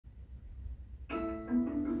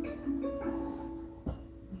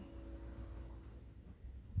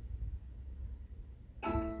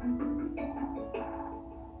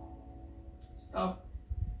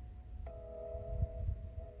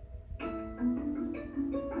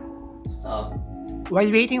While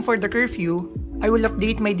waiting for the curfew, I will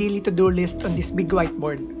update my daily to-do list on this big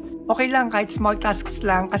whiteboard. Okay lang kahit small tasks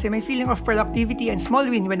lang kasi may feeling of productivity and small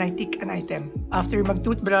win when I tick an item. After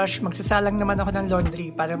mag-toothbrush, magsasalang naman ako ng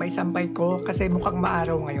laundry para maisampay ko kasi mukhang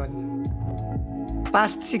maaraw ngayon.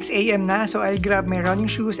 Past 6 AM na, so I'll grab my running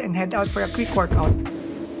shoes and head out for a quick workout.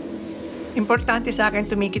 Importante sa akin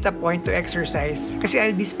to make it a point to exercise kasi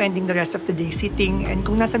I'll be spending the rest of the day sitting, and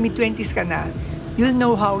kung nasa mid-20s ka na, you'll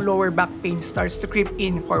know how lower back pain starts to creep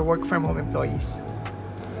in for work from home employees.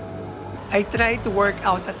 I try to work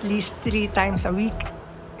out at least 3 times a week.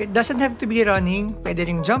 It doesn't have to be running, pwede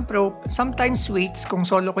ring jump rope, sometimes weights kung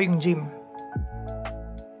solo ko yung gym.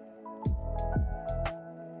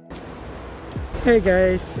 Hey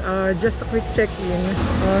guys, just a quick check-in.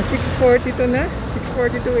 6:42 na,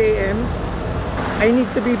 6:42 AM. I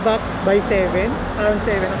need to be back by 7, around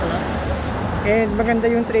 7 o'clock. And maganda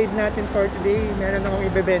yung trade natin for today. Meron akong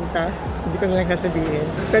ibebenta, hindi ko na lang sasabihin.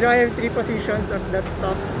 Pero I have 3 positions of that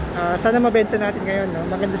stock. Sana mabenta natin ngayon, no?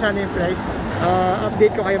 Maganda sana yung price.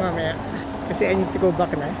 Update ko kayo mamaya kasi I need to go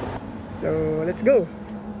back na. So, let's go!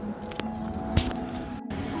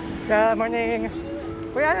 Good morning!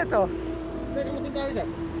 Kuya, ano to? Sir, kamutin tayo, sir.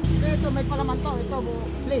 Sir, ito may palaman to. Ito,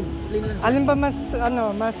 plain lang. Alin ba mas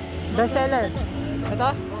bestseller?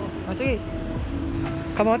 Ito? Oh, sige.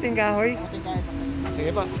 Kamuting kahoy? Kamutin tayo.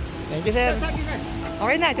 Sige po. Thank you, sir. Sir.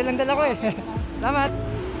 Okay na, ito lang dala ko eh. Salamat.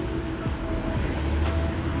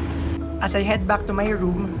 As I head back to my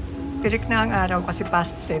room, tirik na ang araw kasi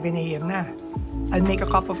past 7 AM na. I'll make a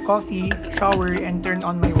cup of coffee, shower, and turn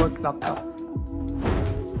on my work laptop.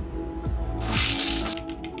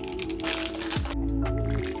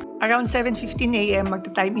 Around 7:15 AM,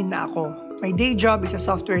 magta-time in na ako. My day job is a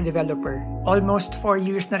software developer. Almost 4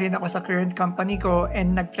 years na rin ako sa current company ko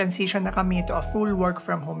and nag-transition na kami to a full work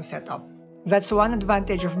from home setup. That's one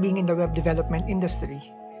advantage of being in the web development industry.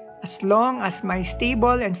 As long as may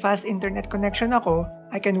stable and fast internet connection ako,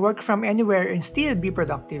 I can work from anywhere and still be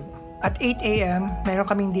productive. At 8 AM, meron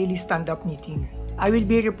kaming daily stand-up meeting. I will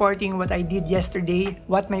be reporting what I did yesterday,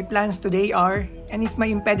 what my plans today are, and if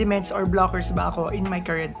may impediments or blockers ba ako in my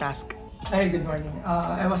current task. Hi, good morning.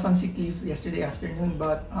 I was on sick leave yesterday afternoon,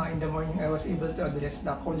 but in the morning I was able to address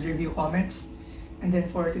the code review comments. And then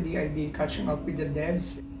for today, I'll be catching up with the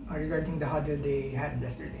devs regarding the huddle they had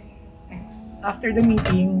yesterday. Thanks. After the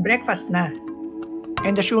meeting, breakfast na.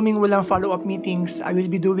 And assuming walang follow-up meetings, I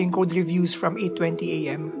will be doing code reviews from 8:20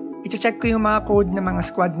 AM. I-check ko yung mga code ng mga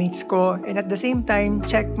squad mates ko, and at the same time,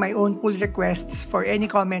 check my own pull requests for any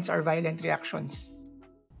comments or violent reactions.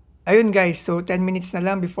 Ayun guys, so 10 minutes na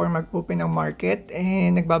lang before mag-open ang market,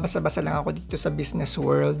 and nagbabasa-basa lang ako dito sa business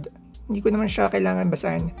world. Hindi ko naman siya kailangan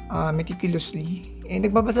basahin meticulously. And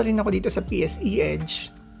nagbabasa rin ako dito sa PSE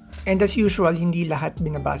Edge. And as usual, hindi lahat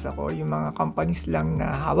binabasa ko. Yung mga companies lang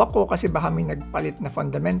na hawak ko kasi baka may nagpalit na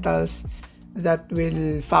fundamentals that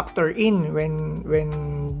will factor in when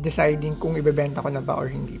deciding kung ibebenta ko na ba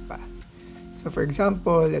or hindi pa. So for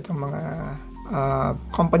example, itong mga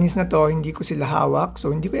companies na to, hindi ko sila hawak,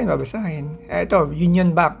 so hindi ko yan babasahin. Ito,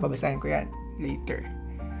 Union Bank, babasahin ko yan later.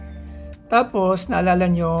 Tapos, naalala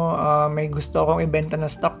nyo, may gusto akong ibenta na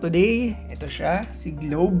stock today. Ito siya, si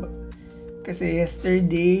Globe. Kasi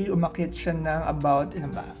yesterday, umakyat siya ng about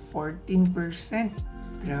 14%.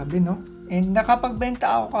 Grabe, no? And nakapagbenta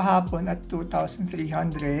ako kahapon at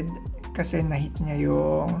 2,300 kasi nahit niya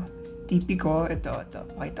yung TP ko. Ito,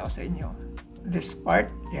 pakita ko sa inyo. This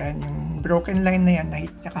part, yan, yung broken line na yan,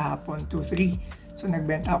 nahit niya kahapon, 2,300. So,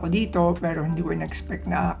 nagbenta ako dito, pero hindi ko in-expect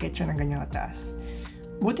na aakyat siya ng ganyang kataas.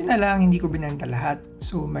 Buti na lang, hindi ko binenta lahat.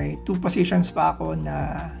 So, may 2 positions pa ako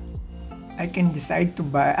na I can decide to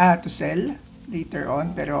buy, to sell later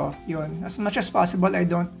on. Pero, yun, as much as possible, I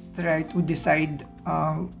don't try to decide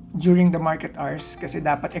during the market hours kasi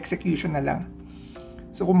dapat execution na lang.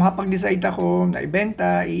 So kung makapag-decide ako na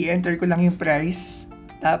ibenta, i-enter ko lang yung price,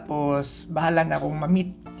 tapos bahala na kung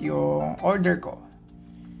ma-meet yung order ko.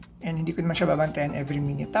 And hindi ko naman siya babantayan every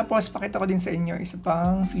minute. Tapos pakita ko din sa inyo isa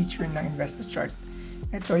pang feature ng investor chart.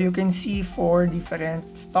 Ito, you can see 4 different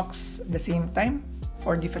stocks at the same time,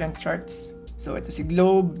 4 different charts. So ito si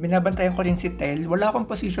Globe, binabantayan ko rin si Tel. Wala akong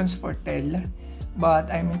positions for Tel,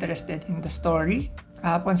 but I'm interested in the story.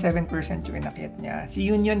 Kahapon 7% yung inakyat niya. Si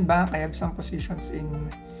Union Bank, I have some positions in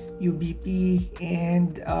UBP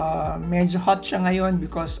and medyo hot siya ngayon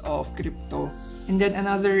because of crypto. And then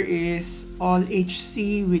another is All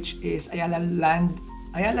HC, which is Ayala Land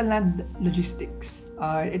Logistics.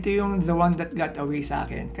 Ito yung the one that got away sa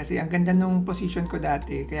akin kasi ang ganda nung position ko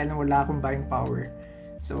dati kaya lang wala akong buying power.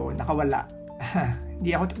 So nakawala.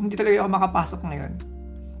 hindi talaga ako makapasok ngayon.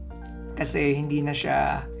 Kasi hindi na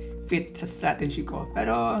siya fit sa strategy ko.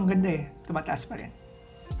 Pero ang ganda tumataas pa rin.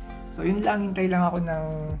 So yun lang, hintay lang ako ng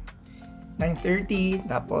 9:30,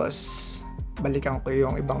 tapos balikan ko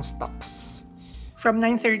yung ibang stocks. From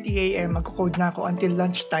 9:30 AM, magko-code na ako until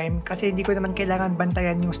lunchtime kasi hindi ko naman kailangan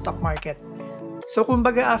bantayan yung stock market. So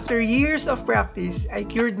kumbaga after years of practice, I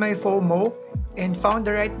cured my FOMO and found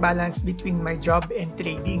the right balance between my job and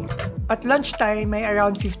trading. At lunchtime, may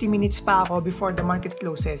around 50 minutes pa ako before the market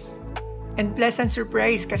closes. And pleasant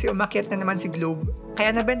surprise kasi umakyat na naman si Globe,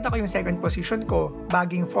 kaya nabenta ko yung second position ko,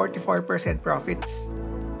 bagging 44% profits.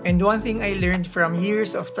 And one thing I learned from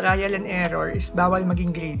years of trial and error is bawal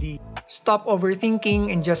maging greedy. Stop overthinking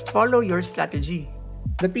and just follow your strategy.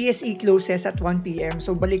 The PSE closes at 1 PM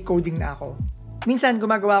so balik coding na ako. Minsan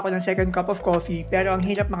gumagawa ako ng second cup of coffee pero ang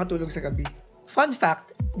hirap makatulog sa gabi. Fun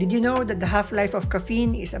fact, did you know that the half-life of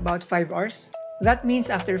caffeine is about 5 hours? That means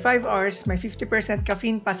after 5 hours, may 50%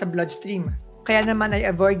 caffeine pa sa bloodstream. Kaya naman I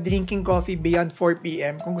avoid drinking coffee beyond 4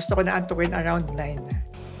 PM kung gusto ko na antukin around 9.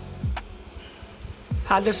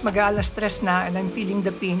 Halos mag-aalas 3 na and I'm feeling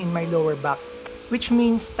the pain in my lower back, which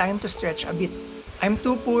means time to stretch a bit. I'm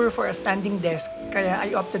too poor for a standing desk, kaya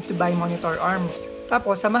I opted to buy monitor arms.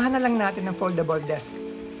 Tapos samahan na lang natin ng foldable desk.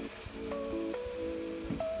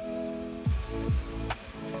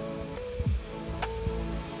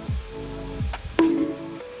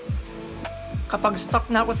 Kapag stuck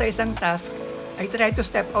na ako sa isang task, I try to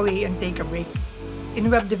step away and take a break. In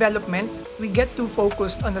web development, we get too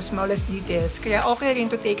focused on the smallest details, kaya okay rin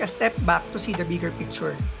to take a step back to see the bigger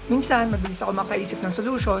picture. Minsan, mabilis ako makaisip ng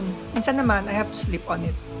solution, minsan naman, I have to sleep on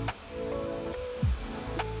it.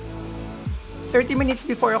 30 minutes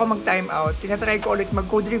before ako mag-time out, tinatry ko ulit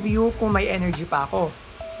mag-code review kung may energy pa ako.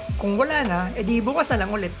 Kung wala na, edi bukas na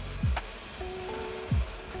lang ulit.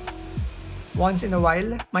 Once in a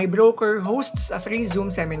while, my broker hosts a free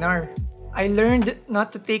Zoom seminar. I learned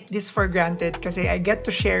not to take this for granted kasi I get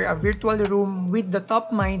to share a virtual room with the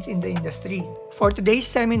top minds in the industry. For today's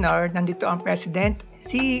seminar, nandito ang President,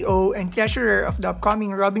 CEO, and Treasurer of the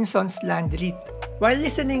upcoming Robinsons Land REIT. While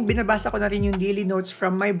listening, binabasa ko na rin yung daily notes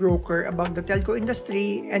from my broker about the telco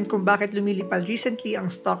industry and kung bakit lumilipad recently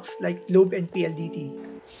ang stocks like Globe and PLDT.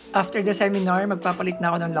 After the seminar, magpapalit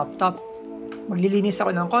na ako ng laptop. Maglilinis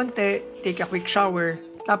ako ng konti, take a quick shower,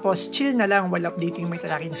 tapos chill na lang while updating my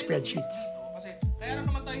tracking spreadsheets. Kasi kaya lang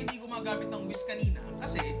naman tayo hindi gumagamit ng whisk kanina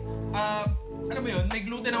kasi alam mo yun, may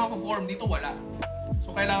gluten na ma-form dito, wala.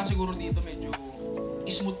 So kailangan siguro dito medyo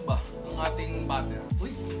smooth ba ang ating butter.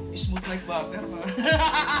 Uy, smooth like butter.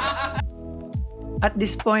 At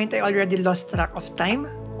this point, I already lost track of time.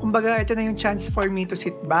 Kumbaga, ito na yung chance for me to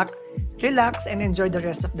sit back, relax, and enjoy the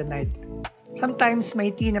rest of the night. Sometimes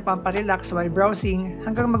may tea na pamparelax while browsing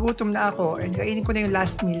hanggang magutom na ako and kainin ko na yung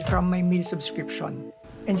last meal from my meal subscription.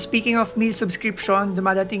 And speaking of meal subscription,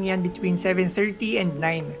 dumadating yan between 7:30 and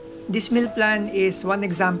 9. This meal plan is one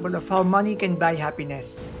example of how money can buy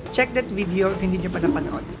happiness. Check that video if hindi nyo pa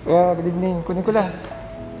napanood. Yeah, good evening. Kunin ko lang.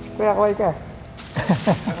 Kuya, kaway ka.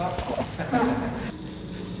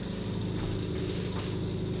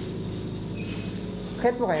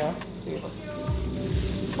 Kahit mo kayo? Sige po.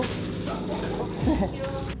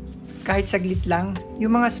 Kahit saglit lang,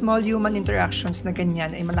 yung mga small human interactions na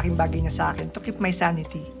ganyan ay malaking bagay na sa akin to keep my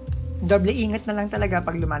sanity. Doble ingat na lang talaga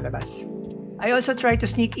pag lumalabas. I also try to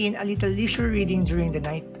sneak in a little leisure reading during the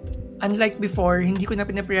night. Unlike before, hindi ko na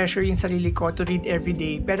pinapressure yung sarili ko to read every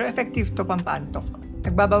day pero effective to pampaantok.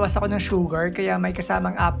 Nagbabawas ako ng sugar kaya may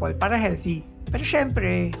kasamang apple para healthy. Pero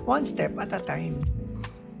syempre, one step at a time.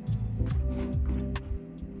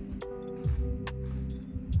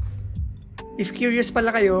 If curious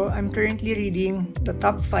pala kayo, I'm currently reading The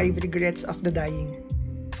Top 5 Regrets of the Dying.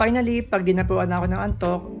 Finally, pag dinapuan na ako ng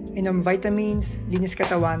antok, inom vitamins, linis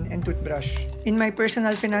katawan, and toothbrush. In my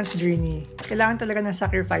personal finance journey, kailangan talaga ng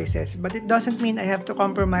sacrifices, but it doesn't mean I have to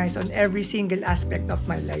compromise on every single aspect of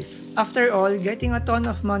my life. After all, getting a ton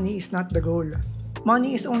of money is not the goal.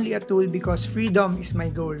 Money is only a tool because freedom is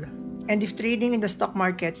my goal. And if trading in the stock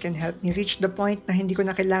market can help me reach the point na hindi ko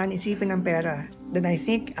na kailangan isipin ng pera, then I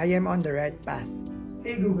think I am on the right path.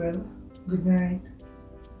 Hey Google, good night.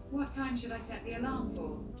 What time should I set the alarm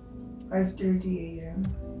for? 5:30 AM.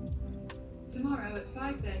 Tomorrow at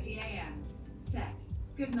 5:30 AM. Set.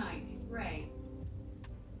 Good night, Ray.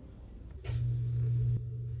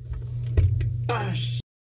 Gosh.